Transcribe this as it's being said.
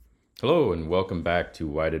Hello, and welcome back to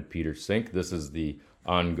Why Did Peter Sink? This is the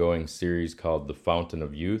ongoing series called The Fountain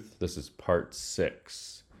of Youth. This is part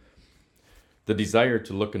 6. The desire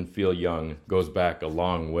to look and feel young goes back a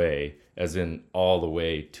long way, as in all the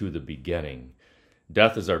way to the beginning.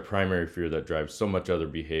 Death is our primary fear that drives so much other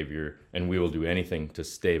behavior, and we will do anything to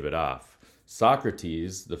stave it off.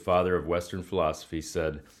 Socrates, the father of Western philosophy,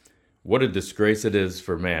 said, "What a disgrace it is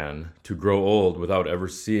for man to grow old without ever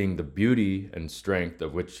seeing the beauty and strength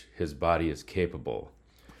of which his body is capable."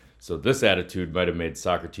 So this attitude might have made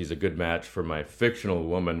Socrates a good match for my fictional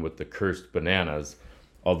woman with the cursed bananas,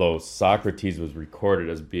 although Socrates was recorded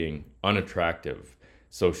as being unattractive,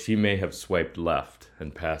 so she may have swiped left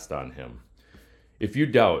and passed on him. If you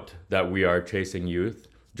doubt that we are chasing youth,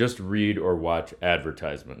 just read or watch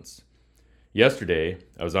advertisements. Yesterday,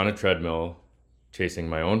 I was on a treadmill chasing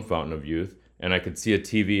my own fountain of youth, and I could see a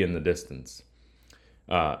TV in the distance.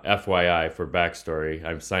 FYI, for backstory,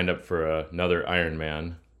 I've signed up for another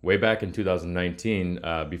Ironman way back in 2019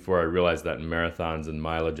 before I realized that marathons and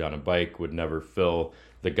mileage on a bike would never fill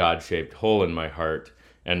the God-shaped hole in my heart,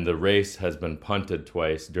 and the race has been punted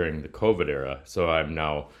twice during the COVID era, so I'm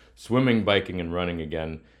now swimming, biking, and running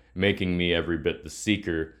again, making me every bit the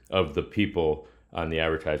seeker of the people on the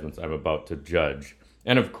advertisements I'm about to judge.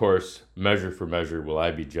 And of course, measure for measure will I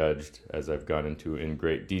be judged, as I've gone into in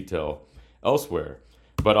great detail elsewhere.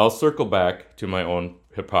 But I'll circle back to my own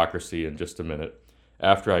hypocrisy in just a minute,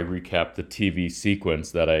 after I recap the TV sequence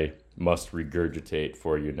that I must regurgitate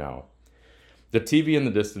for you now. The TV in the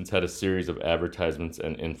distance had a series of advertisements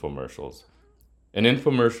and infomercials. An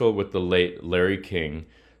infomercial with the late Larry King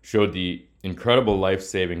showed the incredible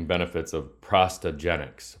life-saving benefits of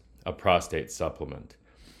Prostagenics, a prostate supplement.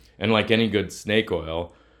 And like any good snake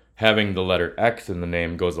oil, having the letter X in the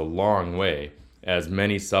name goes a long way, as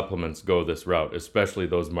many supplements go this route, especially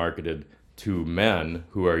those marketed to men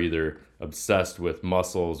who are either obsessed with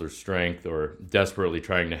muscles or strength or desperately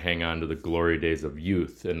trying to hang on to the glory days of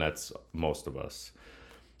youth, and that's most of us.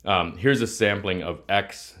 Here's a sampling of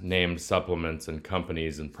X named supplements and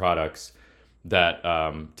companies and products that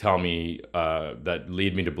tell me, that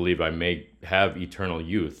lead me to believe I may have eternal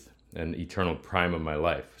youth and eternal prime of my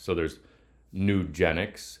life. So there's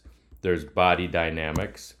Nugenics, there's Body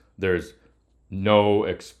Dynamics, there's No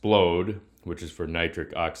Explode, which is for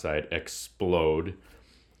nitric oxide, explode,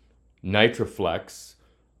 Nitroflex,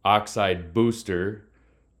 Oxide Booster,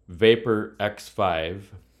 Vapor X5,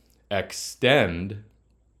 Extend,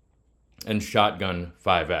 and Shotgun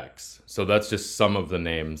 5X. So that's just some of the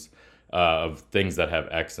names of things that have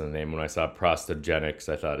X in the name. When I saw Prostagenics,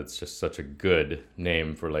 I thought it's just such a good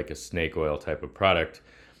name for like a snake oil type of product.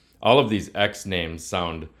 All of these X names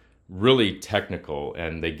sound really technical,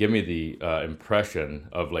 and they give me the impression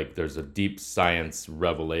of like there's a deep science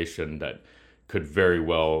revelation that could very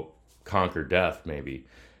well conquer death, maybe.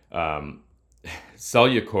 Cellucor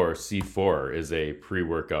C4 is a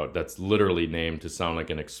pre-workout that's literally named to sound like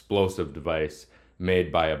an explosive device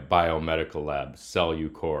made by a biomedical lab,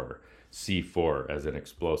 Cellucor C4 as an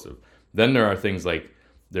explosive. Then there are things like,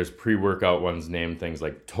 there's pre-workout ones named things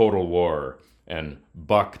like Total War and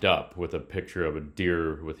Bucked Up with a picture of a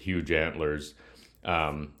deer with huge antlers.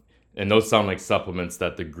 And those sound like supplements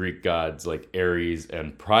that the Greek gods like Ares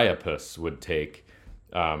and Priapus would take.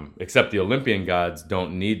 Except the Olympian gods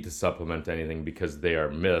don't need to supplement anything because they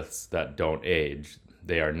are myths that don't age.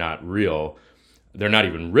 They are not real. They're not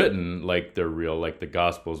even written like they're real, like the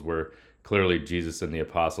Gospels, where clearly Jesus and the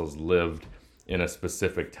apostles lived in a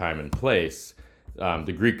specific time and place.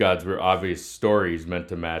 The Greek gods were obvious stories meant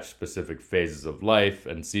to match specific phases of life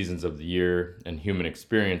and seasons of the year and human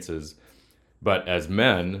experiences. But as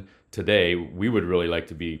men today, we would really like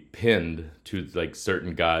to be pinned to like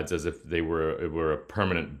certain gods as if it were a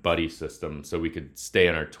permanent buddy system, so we could stay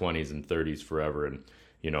in our 20s and 30s forever and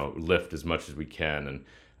lift as much as we can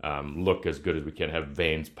and look as good as we can, have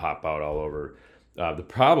veins pop out all over. The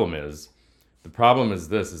problem is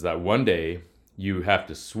this, is that one day you have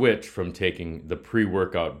to switch from taking the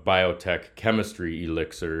pre-workout biotech chemistry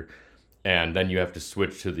elixir, and then you have to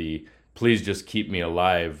switch to the please just keep me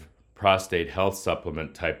alive prostate health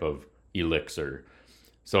supplement type of elixir.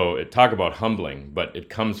 So talk about humbling, but it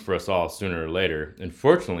comes for us all sooner or later. And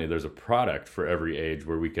fortunately, there's a product for every age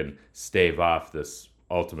where we can stave off this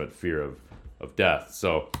ultimate fear of death.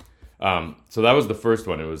 So that was the first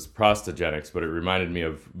one. It was Prostagenics, but it reminded me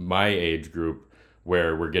of my age group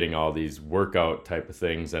where we're getting all these workout type of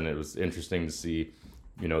things. And it was interesting to see,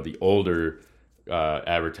 the older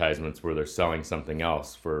advertisements where they're selling something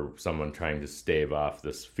else for someone trying to stave off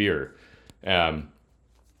this fear.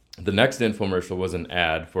 The next infomercial was an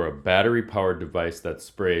ad for a battery-powered device that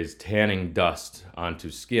sprays tanning dust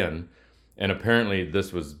onto skin, and apparently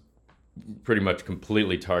this was pretty much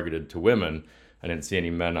completely targeted to women. I didn't see any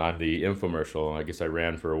men on the infomercial. I guess I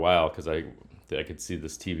ran for a while because I could see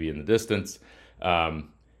this TV in the distance, and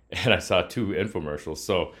I saw two infomercials.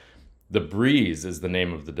 So the Breeze is the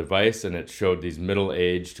name of the device, and it showed these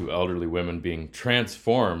middle-aged to elderly women being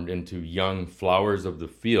transformed into young flowers of the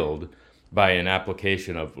field by an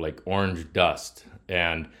application of like orange dust.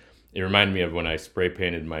 And it reminded me of when I spray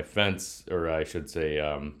painted my fence, or I should say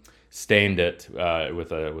stained it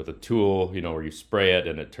with a tool, you know, where you spray it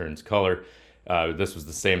and it turns color. This was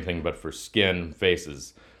the same thing, but for skin,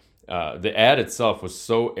 faces. The ad itself was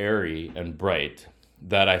so airy and bright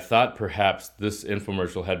that I thought perhaps this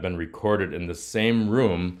infomercial had been recorded in the same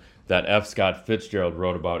room that F. Scott Fitzgerald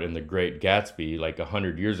wrote about in The Great Gatsby like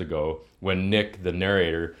 100 years ago, when Nick, the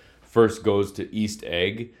narrator, first goes to East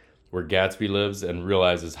Egg, where Gatsby lives, and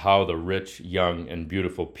realizes how the rich, young, and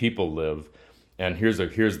beautiful people live. And here's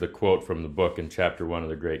the quote from the book in chapter 1 of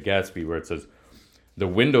The Great Gatsby, where it says, "The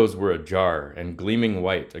windows were ajar and gleaming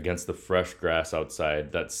white against the fresh grass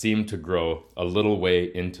outside that seemed to grow a little way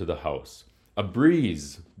into the house. A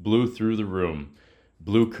breeze blew through the room,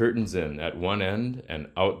 blew curtains in at one end and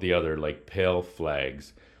out the other like pale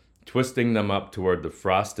flags, twisting them up toward the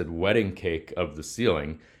frosted wedding cake of the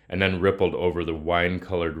ceiling, and then rippled over the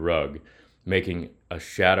wine-colored rug, making a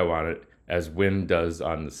shadow on it as wind does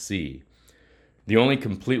on the sea. The only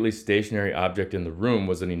completely stationary object in the room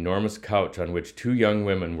was an enormous couch on which two young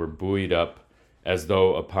women were buoyed up as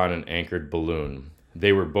though upon an anchored balloon.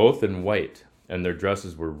 They were both in white, and their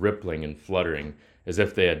dresses were rippling and fluttering, as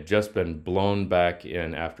if they had just been blown back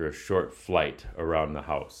in after a short flight around the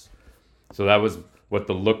house." So that was what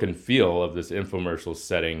the look and feel of this infomercial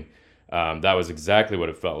setting. That was exactly what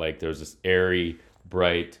it felt like. There was this airy,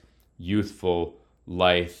 bright, youthful,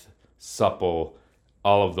 lithe, supple,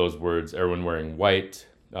 all of those words, everyone wearing white,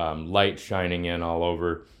 light shining in all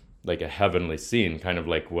over, like a heavenly scene, kind of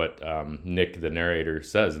like what Nick, the narrator,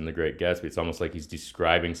 says in The Great Gatsby. It's almost like he's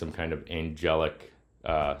describing some kind of angelic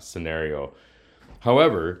scenario.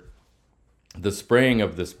 However, the spraying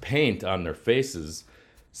of this paint on their faces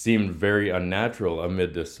seemed very unnatural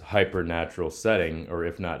amid this hyper-natural setting, or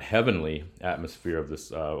if not heavenly atmosphere of this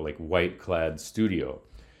like white-clad studio.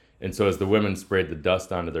 And so as the women sprayed the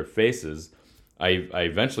dust onto their faces, I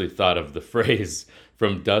eventually thought of the phrase,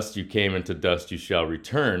 "From dust you came, into dust you shall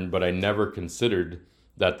return," but I never considered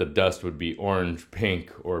that the dust would be orange,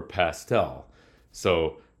 pink, or pastel.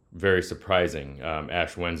 So very surprising.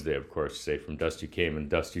 Ash Wednesday, of course, say, "From dust you came, and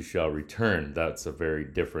dust you shall return." That's a very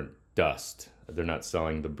different dust. They're not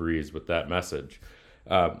selling the Breeze with that message.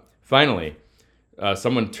 Finally,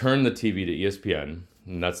 someone turned the TV to ESPN,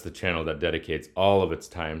 and that's the channel that dedicates all of its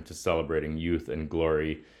time to celebrating youth and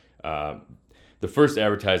glory. The first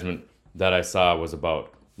advertisement that I saw was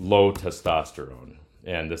about low testosterone.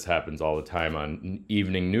 And this happens all the time on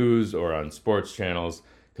evening news or on sports channels,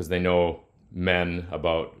 because they know men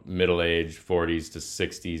about middle age, 40s to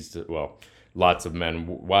 60s, well, lots of men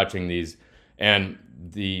watching these. And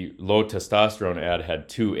the low testosterone ad had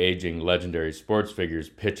two aging legendary sports figures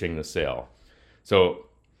pitching the sale. So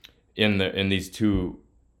in these two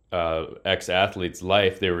ex-athletes'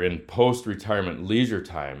 life, they were in post-retirement leisure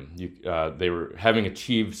time. They were having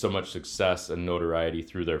achieved so much success and notoriety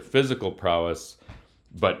through their physical prowess,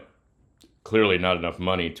 but clearly not enough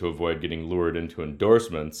money to avoid getting lured into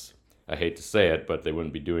endorsements. I hate to say it, but they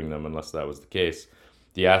wouldn't be doing them unless that was the case.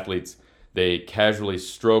 The athletes, they casually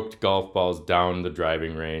stroked golf balls down the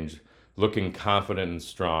driving range, looking confident and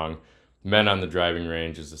strong. Men on the driving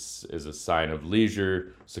range is a sign of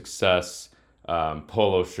leisure, success.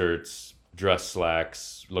 Polo shirts, dress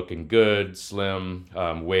slacks, looking good, slim,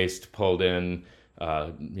 waist pulled in,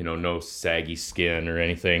 no saggy skin or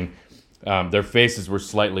anything. Their faces were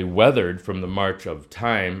slightly weathered from the march of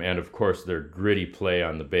time, and of course their gritty play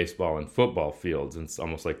on the baseball and football fields. And it's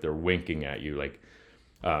almost like they're winking at you.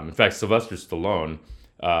 In fact, Sylvester Stallone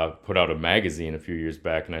put out a magazine a few years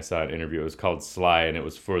back, and I saw an interview. It was called Sly, and it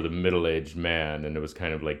was for the middle-aged man, and it was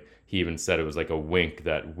kind of like, he even said it was like a wink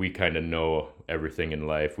that we kind of know everything in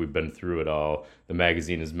life. We've been through it all. The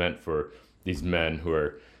magazine is meant for these men who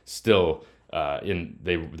are still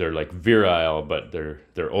they're like virile, but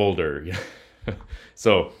they're older.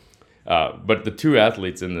 So, but the two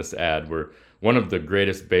athletes in this ad were one of the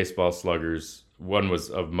greatest baseball sluggers. One was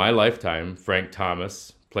of my lifetime, Frank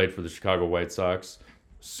Thomas, played for the Chicago White Sox,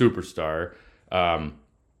 superstar.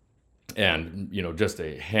 And, just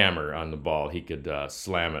a hammer on the ball. He could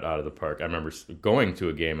slam it out of the park. I remember going to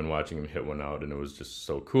a game and watching him hit one out, and it was just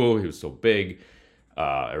so cool. He was so big.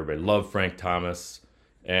 Everybody loved Frank Thomas.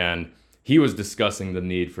 And he was discussing the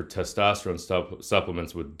need for testosterone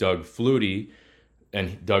supplements with Doug Flutie.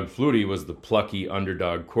 And Doug Flutie was the plucky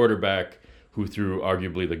underdog quarterback who threw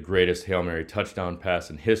arguably the greatest Hail Mary touchdown pass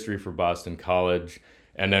in history for Boston College,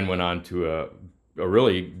 and then went on to a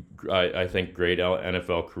really, I think, great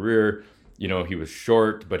NFL career. You know, he was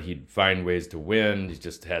short, but he'd find ways to win. He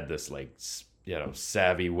just had this, like, you know,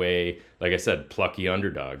 savvy way. Like I said, plucky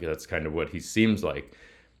underdog. That's kind of what he seems like.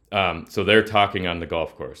 So they're talking on the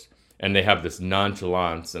golf course, and they have this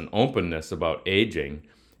nonchalance and openness about aging,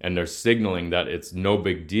 and they're signaling that it's no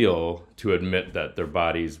big deal to admit that their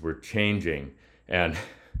bodies were changing and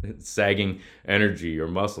sagging energy or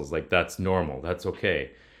muscles. Like, that's normal. That's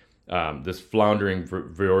okay. This floundering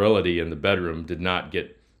virility in the bedroom did not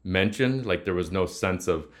get mentioned. Like, there was no sense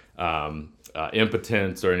of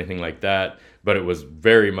impotence or anything like that, but it was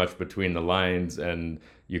very much between the lines, and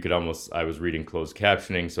you could almost, I was reading closed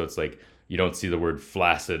captioning, so it's like you don't see the word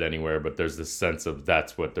flaccid anywhere, but there's this sense of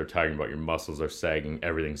that's what they're talking about. Your muscles are sagging,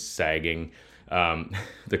 everything's sagging.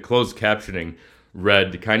 The closed captioning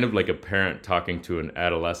read kind of like a parent talking to an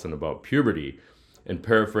adolescent about puberty, and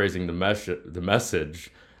paraphrasing the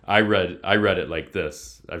message, I read it like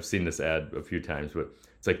this. I've seen this ad a few times, but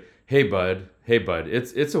it's like, hey bud,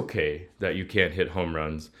 it's okay that you can't hit home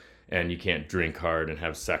runs and you can't drink hard and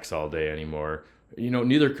have sex all day anymore. You know,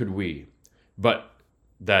 neither could we. But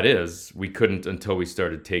that is, we couldn't until we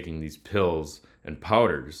started taking these pills and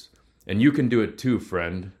powders. And you can do it too,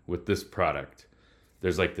 friend, with this product.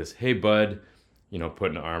 There's like this, hey bud, you know,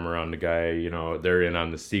 putting an arm around the guy, you know, they're in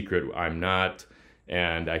on the secret, I'm not.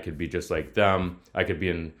 And I could be just like them.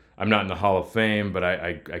 I'm not in the Hall of Fame, but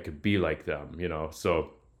I could be like them, you know.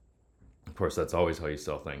 So, of course, that's always how you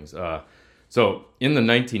sell things. So in the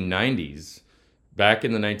 1990s, back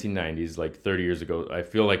in the 1990s, like 30 years ago, I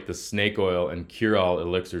feel like the snake oil and cure-all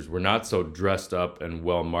elixirs were not so dressed up and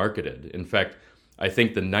well marketed. In fact, I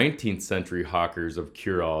think the 19th century hawkers of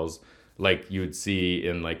cure-alls, like you would see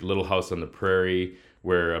in like Little House on the Prairie,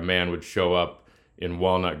 where a man would show up in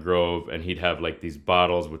Walnut Grove and he'd have like these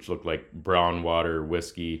bottles which looked like brown water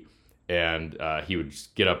whiskey, and he would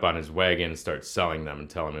just get up on his wagon and start selling them and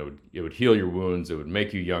tell him it would heal your wounds, it would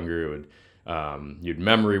make you younger, your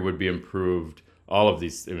memory would be improved. All of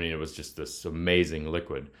these, I mean, it was just this amazing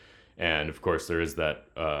liquid. And of course, there is that,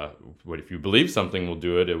 what if you believe something will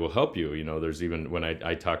do it, it will help you. You know, there's even, when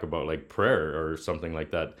I talk about like prayer or something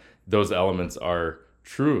like that, those elements are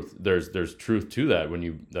truth. There's truth to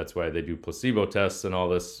that. That's why they do placebo tests and all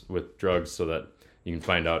this with drugs, so that you can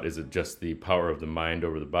find out, is it just the power of the mind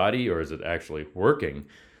over the body, or is it actually working?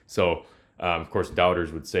 So, of course,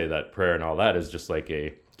 doubters would say that prayer and all that is just like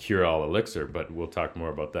a cure-all elixir, but we'll talk more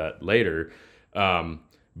about that later.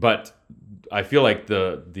 But I feel like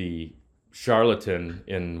the charlatan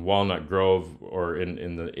in Walnut Grove, or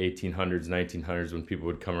in the 1800s, 1900s, when people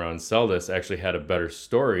would come around and sell this, actually had a better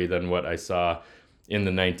story than what I saw in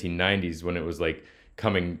the 1990s, when it was like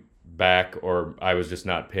coming back, or I was just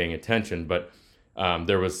not paying attention. But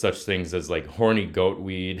there was such things as like horny goat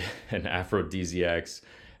weed and aphrodisiacs,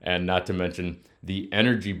 and not to mention the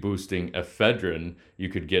energy boosting ephedrine you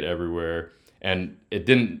could get everywhere. And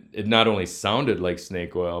it not only sounded like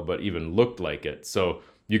snake oil, but even looked like it. So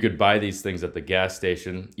you could buy these things at the gas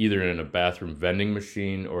station, either in a bathroom vending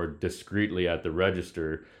machine or discreetly at the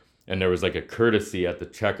register. And there was like a courtesy at the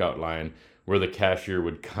checkout line where the cashier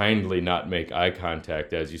would kindly not make eye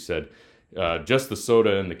contact, as you said, just the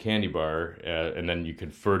soda and the candy bar. And then you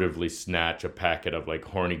could furtively snatch a packet of like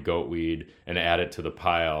horny goat weed and add it to the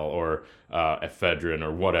pile, or ephedrine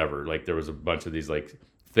or whatever. Like, there was a bunch of these like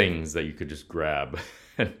things that you could just grab.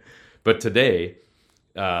 But today,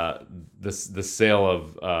 the sale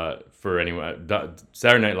of, for anyone,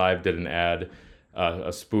 Saturday Night Live did an ad,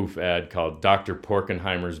 a spoof ad called Dr.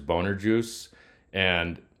 Porkenheimer's Boner Juice,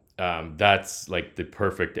 and that's like the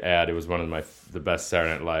perfect ad. It was one of the best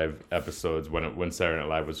Saturday Night Live episodes, when Saturday Night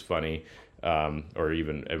Live was funny, or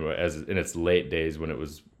even as in its late days when it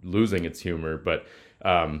was losing its humor. But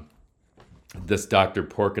this Dr.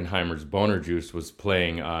 Porkenheimer's Boner Juice was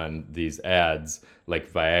playing on these ads,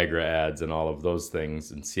 like Viagra ads and all of those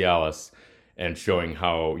things, and Cialis, and showing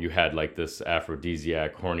how you had like this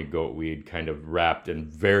aphrodisiac, horny goat weed kind of wrapped in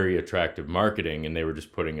very attractive marketing, and they were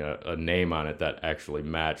just putting a name on it that actually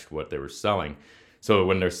matched what they were selling. So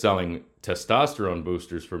when they're selling testosterone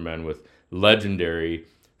boosters for men with legendary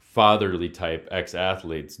fatherly type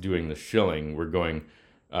ex-athletes doing the shilling, we're going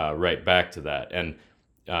right back to that. And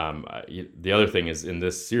the other thing is, in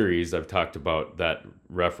this series, I've talked about that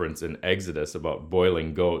reference in Exodus about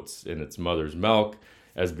boiling goats in its mother's milk.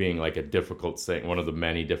 as being like a difficult saying, one of the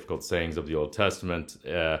many difficult sayings of the Old Testament.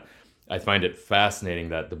 I find it fascinating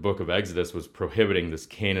that the book of Exodus was prohibiting this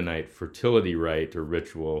Canaanite fertility rite or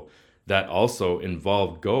ritual that also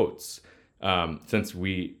involved goats,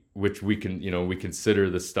 which we can, we consider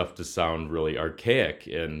this stuff to sound really archaic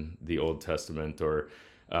in the Old Testament, or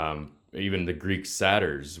even the Greek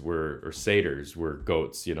satyrs were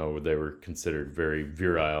goats. They were considered very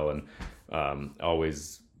virile and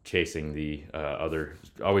always chasing the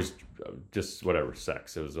always just whatever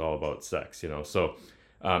sex. It was all about sex. So.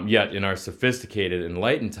 Yet in our sophisticated,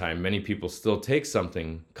 enlightened time, many people still take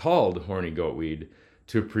something called horny goatweed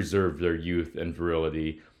to preserve their youth and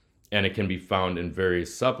virility, and it can be found in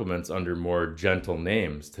various supplements under more gentle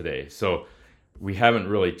names today. So we haven't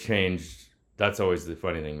really changed. That's always the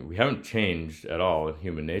funny thing. We haven't changed at all in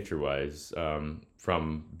human nature-wise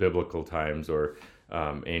from biblical times or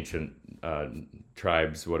ancient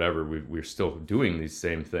tribes, whatever. We're still doing these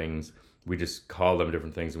same things. We just call them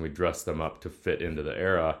different things and we dress them up to fit into the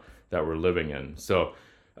era that we're living in. So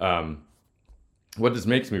what this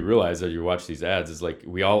makes me realize as you watch these ads is like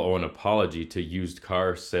we all owe an apology to used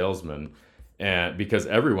car salesmen, and because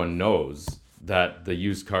everyone knows that the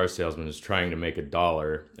used car salesman is trying to make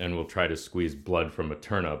 $1 and will try to squeeze blood from a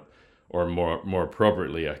turnip, or more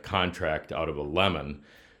appropriately, a contract out of a lemon.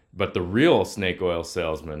 But the real snake oil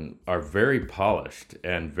salesmen are very polished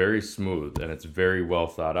and very smooth, and it's very well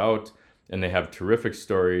thought out. And they have terrific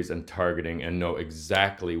stories and targeting and know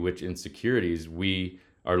exactly which insecurities we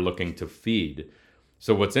are looking to feed.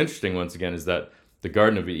 So what's interesting, once again, is that the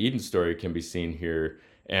Garden of Eden story can be seen here.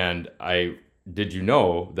 And did you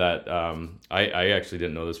know that, I actually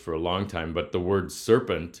didn't know this for a long time, but the word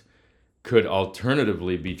serpent could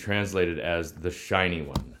alternatively be translated as the shiny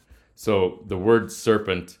one. So the word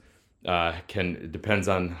serpent it depends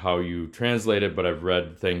on how you translate it, but I've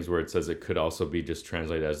read things where it says it could also be just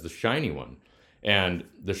translated as the shiny one. And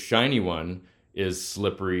the shiny one is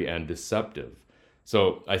slippery and deceptive.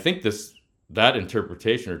 So I think that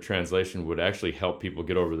interpretation or translation would actually help people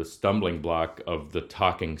get over the stumbling block of the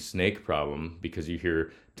talking snake problem, because you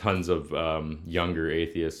hear tons of younger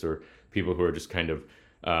atheists or people who are just kind of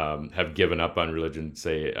have given up on religion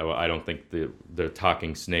say, oh, I don't think the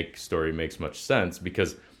talking snake story makes much sense,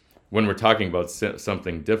 because when we're talking about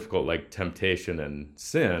something difficult like temptation and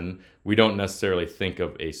sin, we don't necessarily think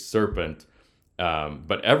of a serpent,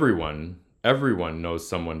 but everyone knows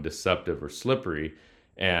someone deceptive or slippery,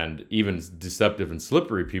 and even deceptive and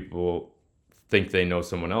slippery people think they know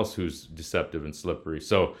someone else who's deceptive and slippery.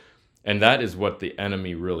 So, and that is what the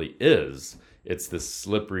enemy really is. It's this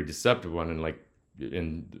slippery, deceptive one, and like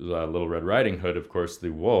in Little Red Riding Hood, of course,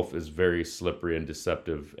 the wolf is very slippery and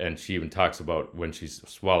deceptive, and she even talks about when she's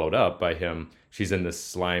swallowed up by him, she's in this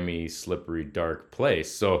slimy, slippery, dark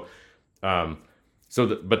place. So,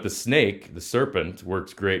 but the snake, the serpent,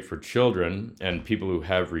 works great for children and people who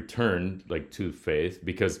have returned to faith,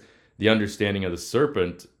 because the understanding of the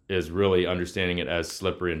serpent is really understanding it as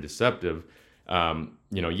slippery and deceptive.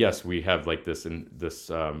 Yes, we have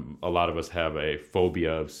a lot of us have a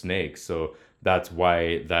phobia of snakes, so that's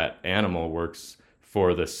why that animal works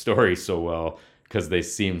for the story so well, because they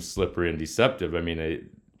seem slippery and deceptive. I mean,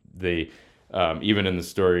 they even in the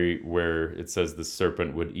story where it says the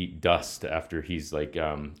serpent would eat dust after he's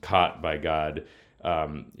caught by God,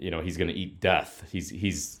 he's going to eat death.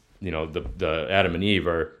 He's the Adam and Eve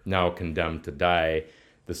are now condemned to die.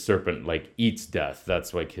 The serpent eats death.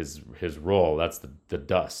 That's his role. That's the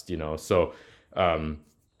dust. So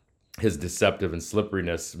his deceptive and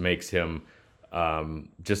slipperiness makes him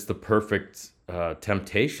just the perfect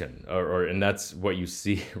temptation, and that's what you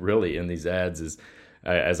see really in these ads is,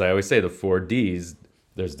 as I always say, the 4 Ds.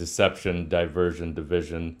 There's deception, diversion,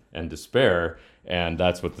 division, and despair, and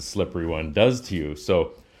that's what the slippery one does to you.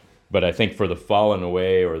 So, but I think for the fallen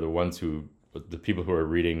away, or the people who are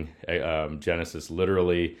reading Genesis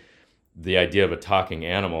literally, the idea of a talking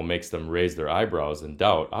animal makes them raise their eyebrows in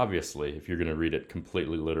doubt. Obviously, if you're going to read it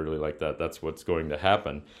completely literally like that, that's what's going to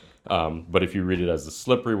happen. But if you read it as the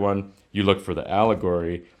slippery one, you look for the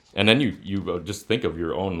allegory, and then you just think of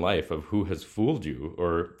your own life, of who has fooled you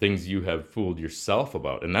or things you have fooled yourself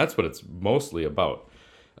about. And that's what it's mostly about.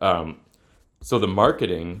 So the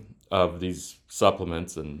marketing of these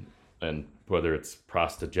supplements and whether it's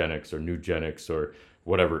prostagenics or nugenics or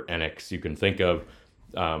whatever enics you can think of,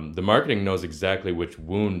 the marketing knows exactly which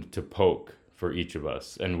wound to poke for each of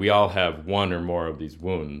us. And we all have one or more of these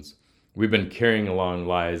wounds. We've been carrying along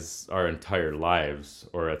lies our entire lives,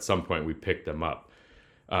 or at some point we picked them up.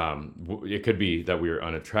 It could be that we are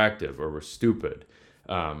unattractive, or we're stupid,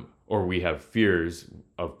 or we have fears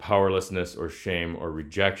of powerlessness or shame or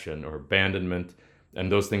rejection or abandonment,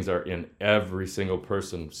 And those things are in every single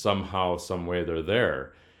person. Somehow, some way they're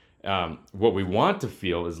there. What we want to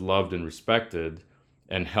feel is loved and respected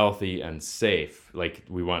and healthy and safe. Like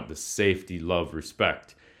we want the safety, love,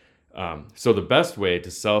 respect. So the best way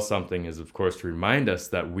to sell something is, of course, to remind us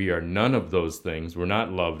that we are none of those things. We're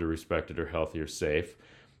not loved or respected or healthy or safe.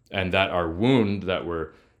 And that our wound that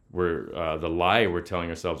we're the lie we're telling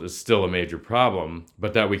ourselves is still a major problem,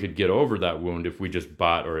 but that we could get over that wound if we just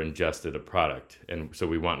bought or ingested a product. And so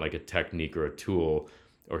we want like a technique or a tool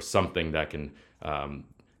or something that can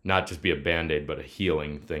not just be a Band-Aid, but a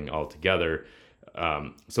healing thing altogether.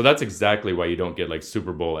 So that's exactly why you don't get like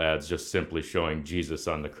Super Bowl ads just simply showing Jesus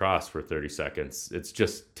on the cross for 30 seconds. It's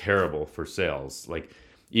just terrible for sales. Like,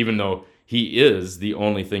 even though he is the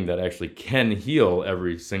only thing that actually can heal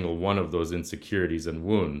every single one of those insecurities and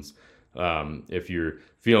wounds. If you're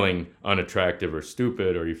feeling unattractive or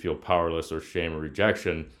stupid, or you feel powerless or shame or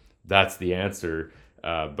rejection, that's the answer.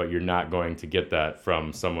 But you're not going to get that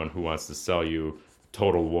from someone who wants to sell you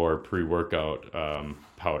Total War pre-workout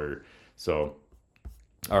powder. So,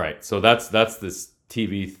 all right. So that's this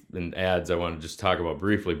TV and ads I want to just talk about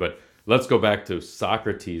briefly, but let's go back to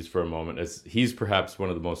Socrates for a moment, as he's perhaps one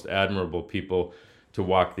of the most admirable people to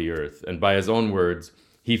walk the earth. And by his own words,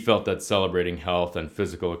 he felt that celebrating health and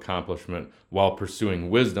physical accomplishment while pursuing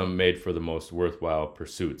wisdom made for the most worthwhile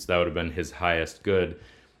pursuits. That would have been his highest good.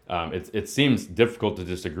 It seems difficult to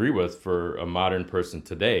disagree with for a modern person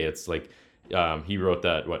today. It's like he wrote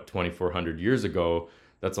that, 2,400 years ago.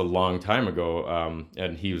 That's a long time ago.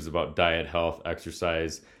 And he was about diet, health,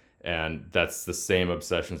 exercise, and that's the same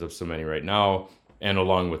obsessions of so many right now, and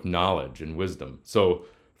along with knowledge and wisdom. So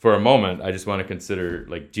for a moment, I just want to consider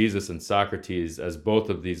like Jesus and Socrates, as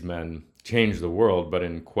both of these men changed the world, but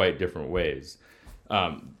in quite different ways.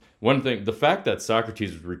 One thing, the fact that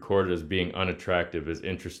Socrates was recorded as being unattractive is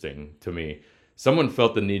interesting to me. Someone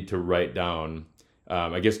felt the need to write down,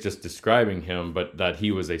 I guess just describing him, but that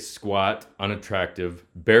he was a squat, unattractive,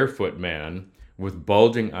 barefoot man with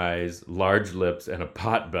bulging eyes, large lips, and a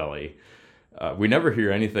pot belly. We never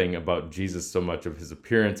hear anything about Jesus so much of his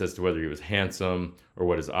appearance as to whether he was handsome or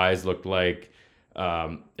what his eyes looked like.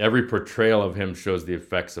 Every portrayal of him shows the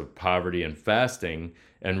effects of poverty and fasting,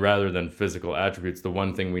 and rather than physical attributes, the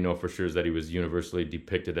one thing we know for sure is that he was universally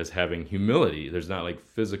depicted as having humility. There's not like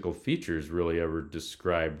physical features really ever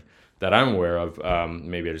described that I'm aware of.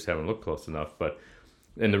 Maybe I just haven't looked close enough.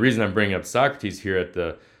 And the reason I'm bringing up Socrates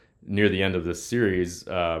here near the end of this series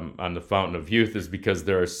on the Fountain of Youth is because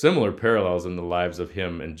there are similar parallels in the lives of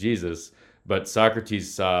him and Jesus, but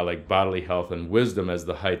Socrates saw like bodily health and wisdom as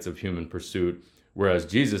the heights of human pursuit, whereas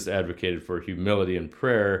Jesus advocated for humility and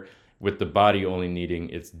prayer, with the body only needing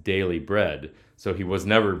its daily bread. So he was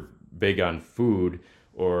never big on food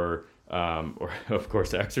or of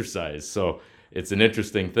course exercise. So it's an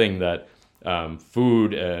interesting thing that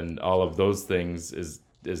food and all of those things is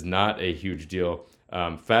not a huge deal.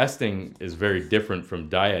 Fasting is very different from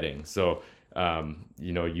dieting. So,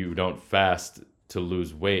 you don't fast to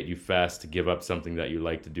lose weight. You fast to give up something that you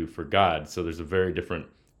like to do for God. So there's a very different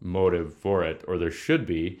motive for it, or there should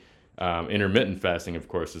be. Intermittent fasting, of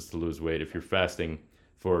course, is to lose weight. If you're fasting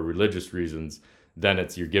for religious reasons, then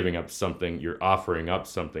you're giving up something, you're offering up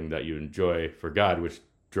something that you enjoy for God, which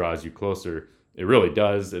draws you closer. It really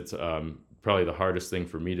does. It's probably the hardest thing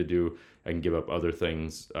for me to do. I can give up other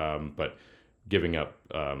things, but giving up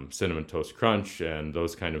Cinnamon Toast Crunch and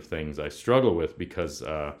those kind of things I struggle with, because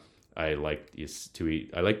I like to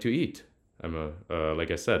eat. I like to eat. I'm like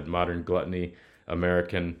I said, modern gluttony,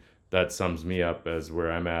 American. That sums me up as where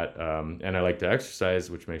I'm at. And I like to exercise,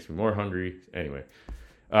 which makes me more hungry. Anyway,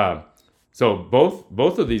 so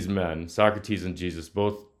both of these men, Socrates and Jesus,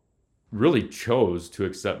 both really chose to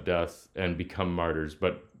accept death and become martyrs,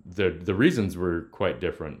 but the reasons were quite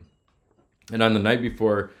different. And on the night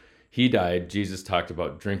before he died, Jesus talked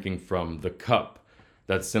about drinking from the cup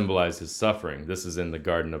that symbolized his suffering. This is in the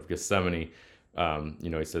Garden of Gethsemane.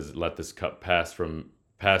 He says, "Let this cup pass from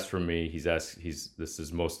me." This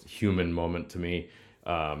is most human moment to me,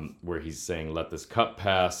 where he's saying, "Let this cup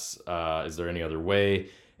pass. Is there any other way?"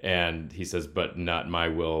 And he says, "But not my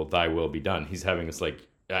will, thy will be done." He's having this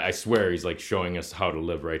I swear he's like showing us how to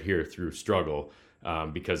live right here through struggle,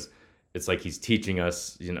 because it's like he's teaching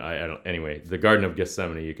us, anyway, the Garden of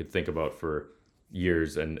Gethsemane you could think about for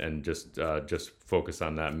years and just focus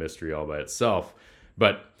on that mystery all by itself.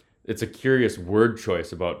 But it's a curious word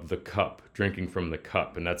choice about the cup, drinking from the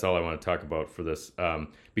cup. And that's all I want to talk about for this.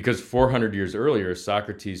 Because 400 years earlier,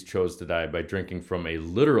 Socrates chose to die by drinking from a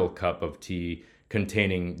literal cup of tea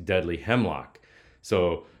containing deadly hemlock.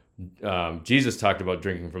 So Jesus talked about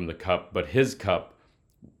drinking from the cup, but his cup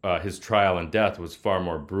his trial and death was far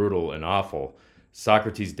more brutal and awful.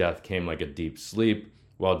 Socrates' death came like a deep sleep,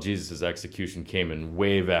 while Jesus' execution came in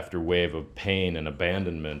wave after wave of pain and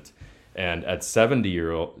abandonment. And at 70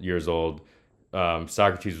 years old,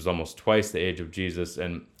 Socrates was almost twice the age of Jesus,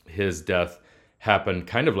 and his death happened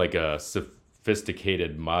kind of like a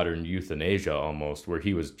sophisticated modern euthanasia almost, where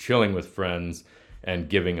he was chilling with friends and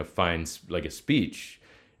giving like a speech.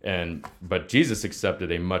 But Jesus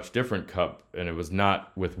accepted a much different cup, and it was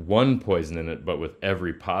not with one poison in it, but with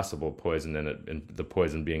every possible poison in it, and the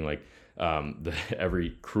poison being like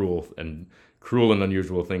every cruel and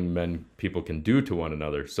unusual thing people can do to one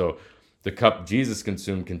another. So the cup Jesus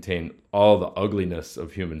consumed contained all the ugliness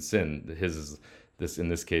of human sin. In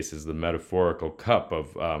this case, is the metaphorical cup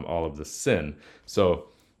of all of the sin. So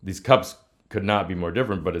these cups could not be more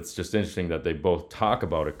different, but it's just interesting that they both talk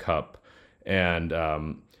about a cup, and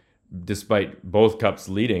despite both cups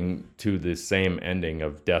leading to the same ending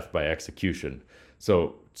of death by execution.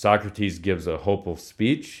 So Socrates gives a hopeful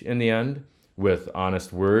speech in the end with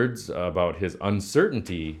honest words about his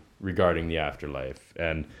uncertainty regarding the afterlife.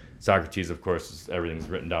 And Socrates, of course, everything's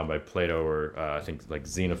written down by Plato or I think like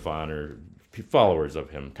Xenophon or followers of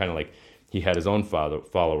him, kind of like he had his own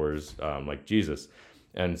followers like Jesus.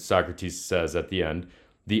 And Socrates says at the end,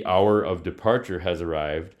 "The hour of departure has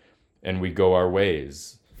arrived, and we go our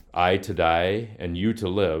ways. I to die, and you to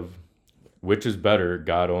live. Which is better,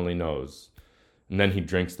 God only knows." And then he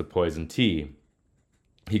drinks the poison tea.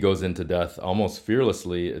 He goes into death almost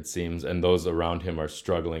fearlessly, it seems, and those around him are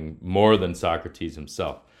struggling more than Socrates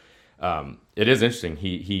himself. It is interesting.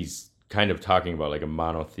 He's kind of talking about like a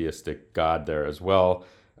monotheistic God there as well.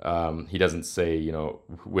 He doesn't say,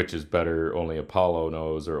 which is better, only Apollo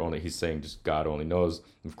knows, he's saying just God only knows.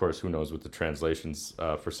 Of course, who knows with the translations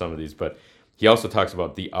for some of these, but he also talks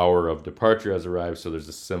about the hour of departure has arrived. So there's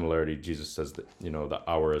a similarity. Jesus says that, the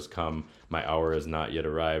hour has come, my hour has not yet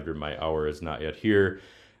arrived, or my hour is not yet here.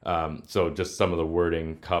 So just some of the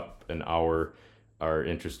wording, cup and hour, are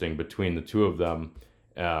interesting between the two of them.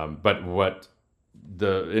 But what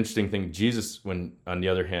the interesting thing, Jesus, when on the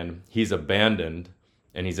other hand, he's abandoned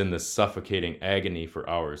and he's in this suffocating agony for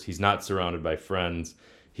hours. He's not surrounded by friends.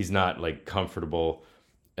 He's not like comfortable.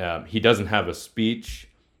 He doesn't have a speech,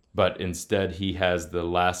 but instead he has the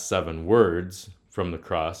last 7 words from the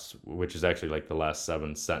cross, which is actually like the last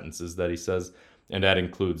 7 sentences that he says. And that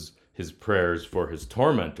includes his prayers for his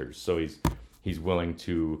tormentors. So he's willing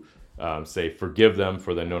to say, "Forgive them,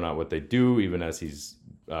 for they know not what they do," even as he's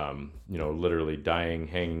literally dying,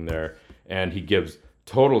 hanging there. And he gives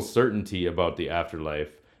total certainty about the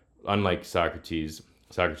afterlife. Unlike Socrates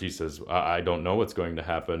says, "I don't know what's going to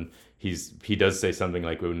happen." He does say something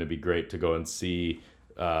like, "Wouldn't it be great to go and see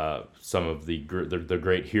some of the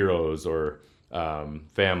great heroes or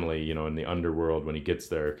family, in the underworld when he gets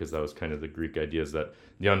there," because that was kind of the Greek ideas that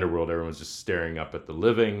the underworld, everyone's just staring up at the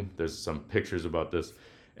living. There's some pictures about this,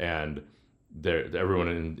 and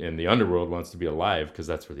everyone in the underworld wants to be alive because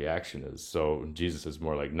that's where the action is. So Jesus is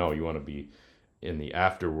more like, no, you want to be in the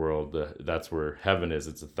afterworld. That's where heaven is.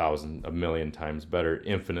 It's 1,000, 1,000,000 times better,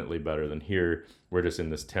 infinitely better than here. We're just in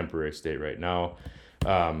this temporary state right now.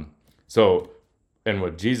 And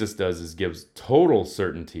what Jesus does is gives total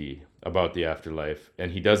certainty about the afterlife.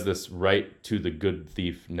 And he does this right to the good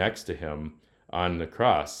thief next to him on the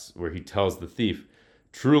cross, where he tells the thief,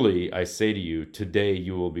 "Truly, I say to you, today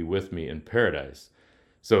you will be with me in paradise."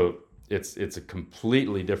 So it's a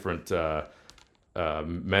completely different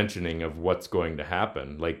mentioning of what's going to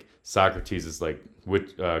happen. Like Socrates is like,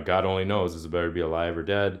 which God only knows, is it better to be alive or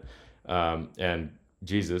dead? And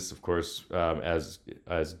Jesus, of course,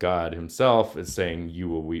 as God himself, is saying, "You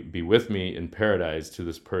will be with me in paradise," to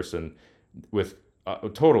this person with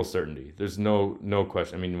total certainty. There's no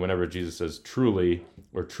question. I mean, whenever Jesus says "truly"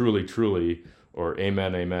 or "truly, truly," or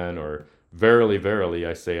 "amen, amen," or "verily, verily,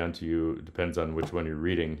 I say unto you," it depends on which one you're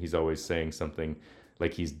reading. He's always saying something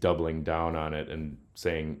like he's doubling down on it and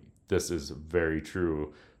saying, "This is very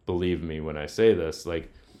true. Believe me when I say this."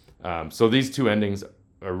 So these two endings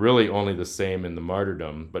are really only the same in the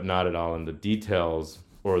martyrdom, but not at all in the details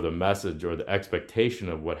or the message or the expectation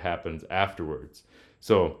of what happens afterwards.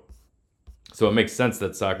 So it makes sense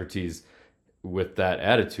that Socrates, with that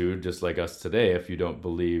attitude, just like us today, if you don't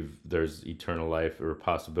believe there's eternal life or a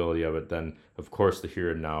possibility of it, then of course the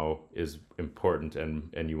here and now is important,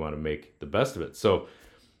 and you want to make the best of it. So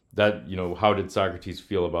that, how did Socrates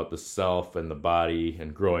feel about the self and the body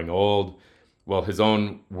and growing old? Well, his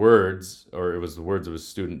own words, or it was the words of his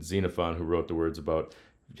student Xenophon, who wrote the words about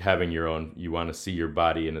having your own, you want to see your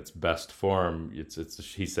body in its best form.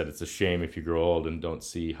 He said it's a shame if you grow old and don't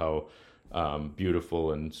see how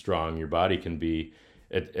beautiful and strong your body can be.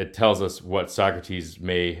 it tells us what Socrates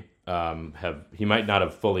may he might not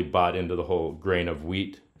have fully bought into the whole grain of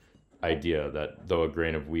wheat idea, that though a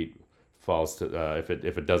grain of wheat falls to if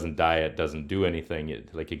it doesn't die, it doesn't do anything.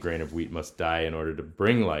 Like a grain of wheat must die in order to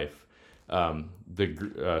bring life.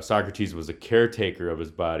 Socrates was a caretaker of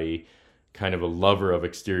his body, kind of a lover of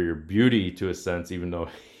exterior beauty to a sense, even though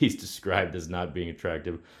he's described as not being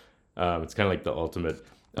attractive. It's kind of like the ultimate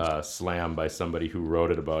slam by somebody who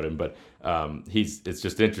wrote it about him. But it's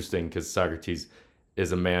just interesting because Socrates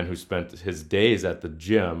is a man who spent his days at the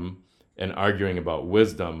gym and arguing about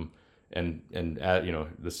wisdom. And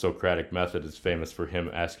the Socratic method is famous for him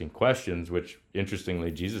asking questions, which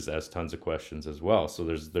interestingly Jesus asked tons of questions as well. So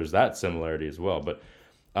there's that similarity as well. But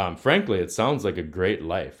frankly, it sounds like a great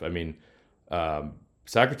life. I mean,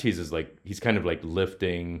 Socrates is he's kind of like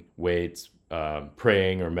lifting weights,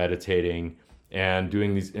 praying or meditating, and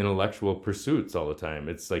doing these intellectual pursuits all the time.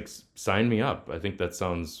 It's like, sign me up. I think that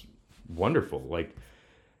sounds wonderful. Like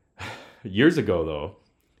years ago,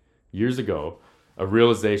 a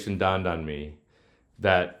realization dawned on me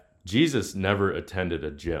that Jesus never attended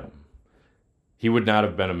a gym. He would not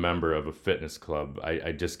have been a member of a fitness club.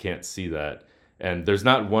 I just can't see that. And there's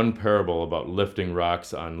not one parable about lifting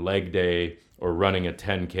rocks on leg day or running a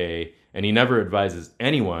 10K, and he never advises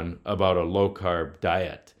anyone about a low-carb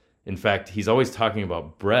diet. In fact, he's always talking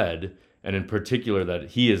about bread, and in particular that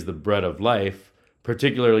he is the bread of life,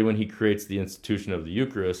 particularly when he creates the institution of the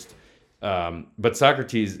Eucharist. But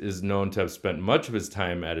Socrates is known to have spent much of his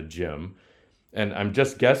time at a gym, and I'm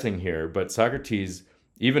just guessing here, but Socrates,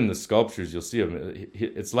 even the sculptures you'll see of him,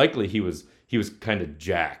 it's likely he was kind of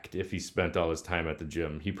jacked if he spent all his time at the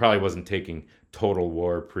gym. He probably wasn't taking Total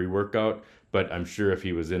War pre-workout, but I'm sure if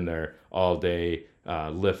he was in there all day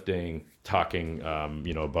lifting, talking,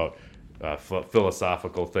 about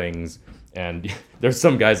philosophical things, and there's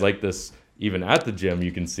some guys like this even at the gym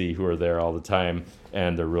you can see who are there all the time,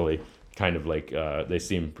 and they're really kind of like they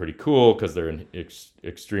seem pretty cool because they're in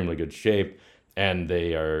extremely good shape, and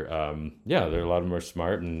they are they're a lot of them are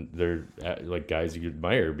smart, and they're like guys you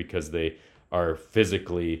admire because they are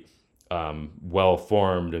physically well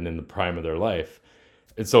formed and in the prime of their life.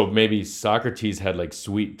 And so maybe Socrates had like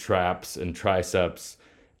sweet traps and triceps,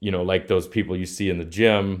 like those people you see in the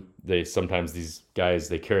gym. These guys,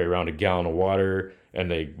 they carry around a gallon of water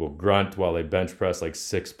and they will grunt while they bench press like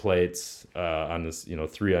 6 plates on this,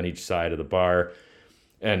 3 on each side of the bar.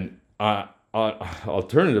 And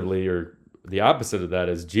alternatively, or the opposite of that,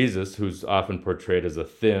 is Jesus, who's often portrayed as a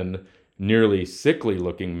thin, nearly sickly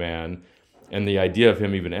looking man. And the idea of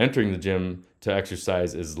him even entering the gym to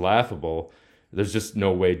exercise is laughable. There's just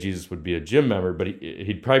no way Jesus would be a gym member, but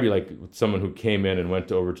he'd probably be like someone who came in and went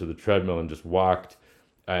over to the treadmill and just walked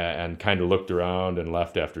and kind of looked around and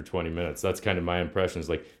left after 20 minutes. That's kind of my impression, is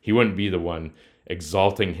like he wouldn't be the one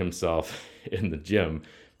exalting himself in the gym.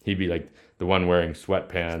 He'd be like the one wearing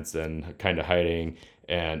sweatpants and kind of hiding.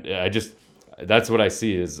 And that's what I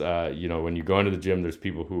see is, when you go into the gym, there's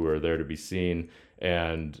people who are there to be seen.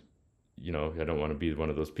 And I don't want to be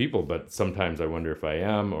one of those people, but sometimes I wonder if I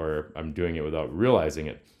am, or I'm doing it without realizing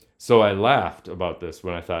it. So I laughed about this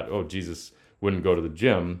when I thought, oh, Jesus wouldn't go to the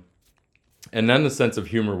gym. And then the sense of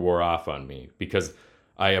humor wore off on me, because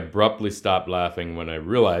I abruptly stopped laughing when I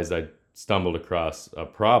realized I stumbled across a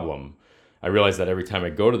problem. I realized that every time I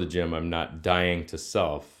go to the gym, I'm not dying to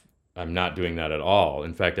self. I'm not doing that at all.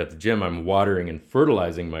 In fact, at the gym, I'm watering and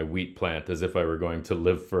fertilizing my wheat plant as if I were going to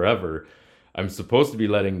live forever. I'm supposed to be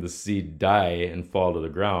letting the seed die and fall to the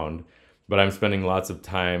ground, but I'm spending lots of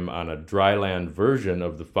time on a dry land version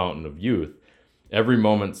of the fountain of youth. Every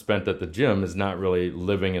moment spent at the gym is not really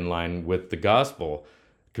living in line with the gospel.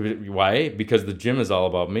 Why? Because the gym is all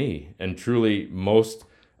about me. And truly, most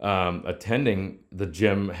attending the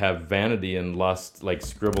gym have vanity and lust like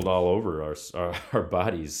scribbled all over our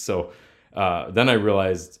bodies. So then I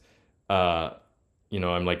realized,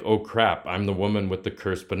 I'm like, oh crap, I'm the woman with the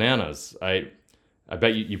cursed bananas. I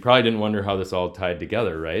bet you probably didn't wonder how this all tied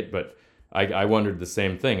together, right? But I wondered the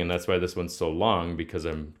same thing, and that's why this one's so long, because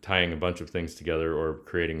I'm tying a bunch of things together or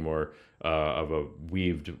creating more of a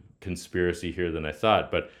weaved conspiracy here than I thought.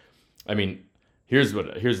 But I mean, here's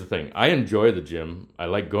the thing. I enjoy the gym. I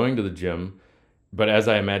like going to the gym, but as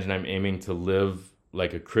I imagine I'm aiming to live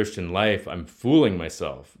like a Christian life, I'm fooling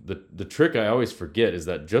myself. The trick I always forget is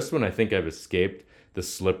that just when I think I've escaped the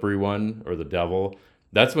slippery one or the devil,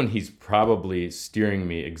 that's when he's probably steering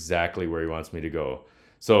me exactly where he wants me to go.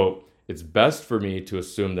 So it's best for me to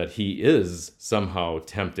assume that he is somehow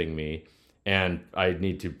tempting me, and I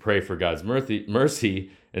need to pray for God's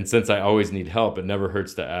mercy. And since I always need help, it never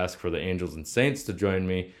hurts to ask for the angels and saints to join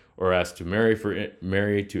me, or ask to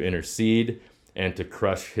Mary to intercede. and to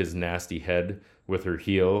crush his nasty head with her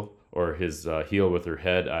heel, or his heel with her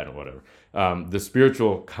head. I don't know, whatever. The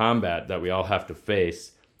spiritual combat that we all have to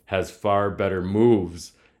face has far better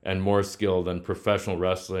moves and more skill than professional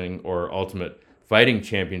wrestling or Ultimate Fighting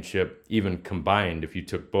Championship, even combined, if you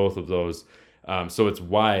took both of those. So it's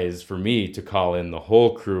wise for me to call in the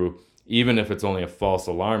whole crew, even if it's only a false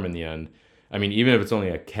alarm in the end. I mean, even if it's only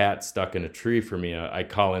a cat stuck in a tree for me, I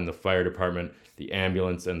call in the fire department, the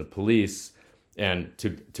ambulance, and the police. And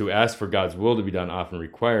to ask for God's will to be done often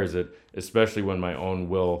requires it, especially when my own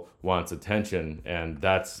will wants attention. And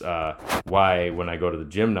that's why when I go to the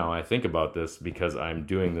gym now, I think about this, because I'm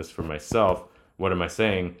doing this for myself. What am I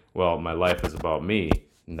saying? Well, my life is about me,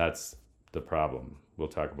 and that's the problem. We'll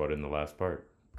talk about it in the last part.